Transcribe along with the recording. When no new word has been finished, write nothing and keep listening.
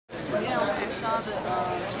know, I saw the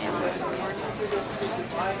camera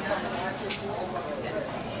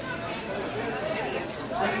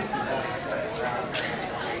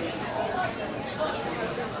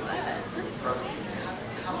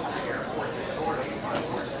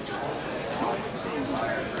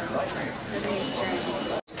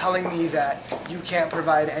telling me that you can't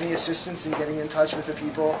provide any assistance in getting in touch with the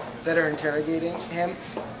people that are interrogating him,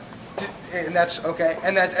 and that's okay,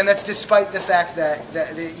 and that's despite the fact that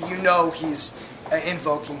you know he's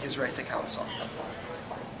invoking his right to counsel.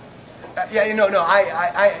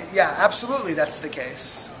 Yeah, absolutely, that's the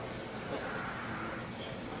case.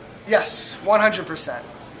 Yes, 100%.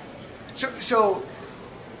 So,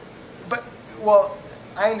 but well,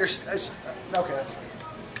 I understand. Okay, that's fine.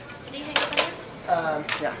 Did he hang up on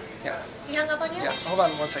you? Yeah. He hung up on you? Yeah. Hold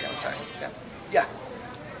on 1 second. I'm sorry. Yeah.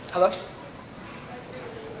 Hello?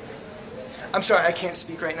 I'm sorry, I can't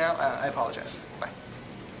speak right now. I apologize. Bye.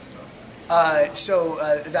 So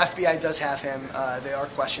the FBI does have him. They are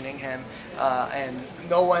questioning him, and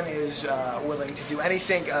no one is willing to do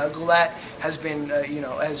anything. Gulet has been,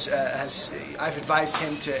 I've advised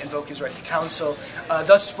him to invoke his right to counsel.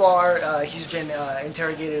 Thus far, he's been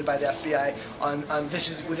interrogated by the FBI on this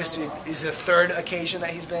is the third occasion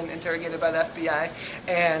that he's been interrogated by the FBI,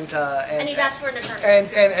 and he's asked for an attorney.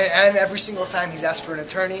 And every single time he's asked for an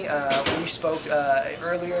attorney. We spoke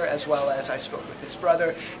earlier, as well as I spoke with his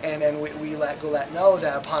brother, and then we let Gulet know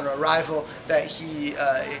that upon arrival that he's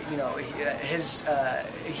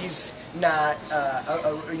not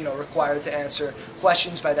required to answer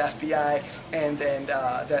questions by the FBI, and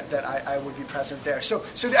that I would be present there. So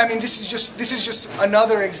I mean, this is just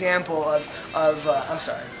another example of I'm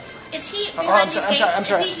sorry. Is he? I'm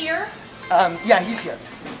sorry. Is he here? Yeah, he's here.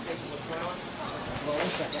 What's going on? Well, 1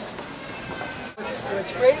 second.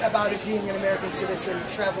 What's great about it being an American citizen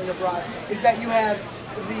traveling abroad is that you have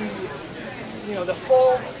the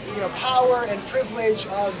full power and privilege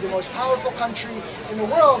of the most powerful country in the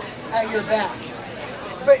world at your back.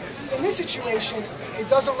 But in this situation, it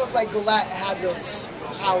doesn't look like Gulet had those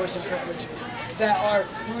powers and privileges that are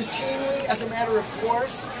routinely, as a matter of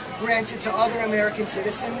course, granted to other American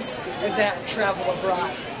citizens that travel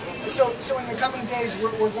abroad. So in the coming days,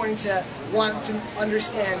 we're going to want to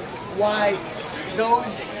understand why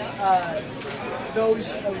those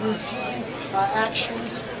routine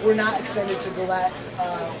actions were not extended to Gulet,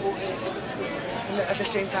 at the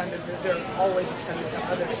same time that they're always extended to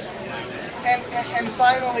others. And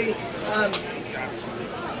finally,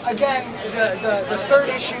 again, the third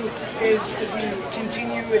issue is the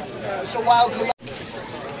continued. So while Gulet,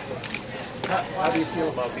 how do you feel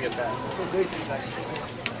about being back?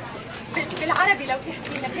 بالعربي لو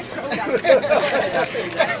تحكي لنا كيف شعورك؟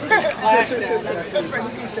 That's right, you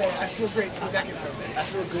can say I feel great to be back in Arabic. I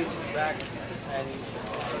feel great to be back, and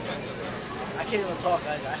I can't even talk.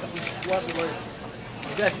 I lost the word.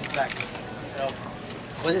 I'm glad to be back,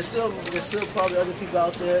 But there's still probably other people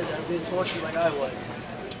out there that are being tortured like I was,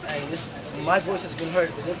 and my voice has been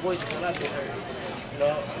heard, but their voices have not been heard.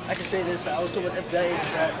 I can say this. I was told with FBI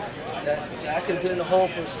agents that I could have been in the hole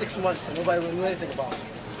for 6 months and nobody would know anything about it.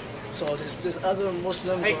 So there's other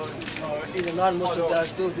Muslims or either non-Muslims that are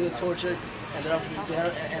still being tortured and that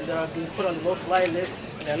are being put on the no-fly list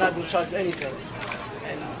and they're not being charged with anything.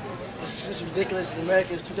 And it's just ridiculous. In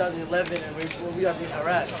America, it's 2011 and we are being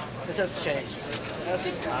harassed. This has to change.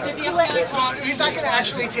 He's not going to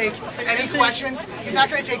actually take any questions. He's not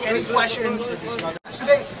going to take any questions. So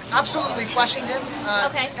they absolutely questioned him.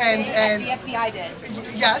 Okay. And the FBI did.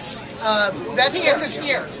 Yes. That's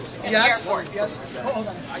Here. Yes. Yes. Hold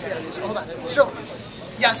on. So,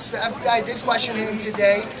 yes, the FBI did question him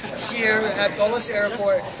today here at Dulles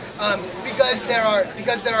Airport because there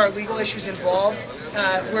are legal issues involved.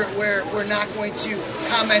 We're not going to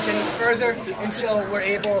comment any further until we're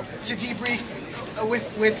able to debrief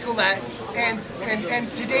with Gulet. And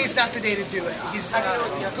today's not the day to do it.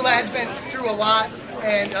 Gulet has been through a lot,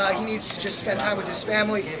 and he needs to just spend time with his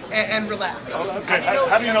family and relax. Okay,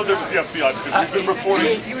 how do you know there was the FBI? Because we've been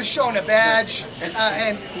reporting. He was shown a badge,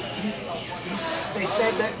 and They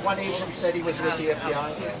said that one agent said he was with the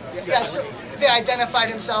FBI. yeah, so they identified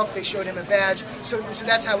himself. They showed him a badge. So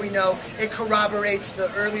that's how we know. It corroborates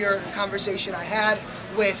the earlier conversation I had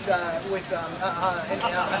with an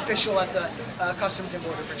official at the Customs and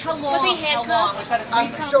Border Patrol. Was he handcuffed?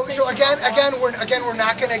 So again, we're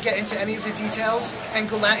not going to get into any of the details, and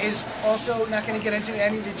Gulet is also not going to get into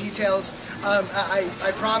any of the details.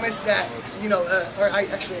 I promise that, or I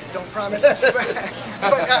actually don't promise,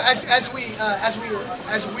 but as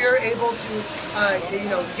we're able to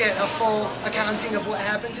get a full accounting of what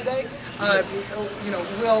happened today,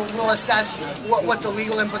 we'll assess what the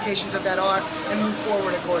legal implications of that are and move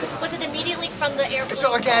forward accordingly. Was it immediately from the airport?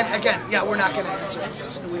 So again, yeah, we're not going to answer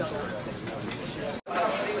those. We don't know.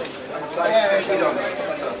 We don't know.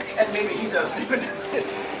 And maybe he doesn't even know.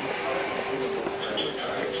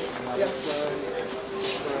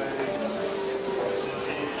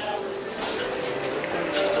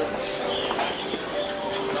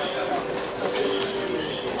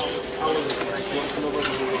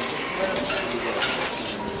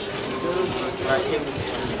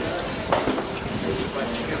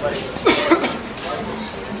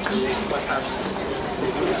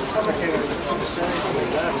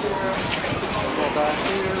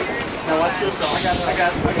 Now watch yourself. I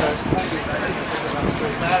got it.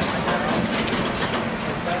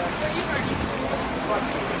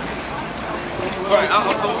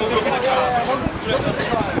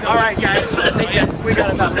 All right, guys. I think that we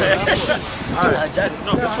got enough. All right, Jack.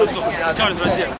 No, this was the right there.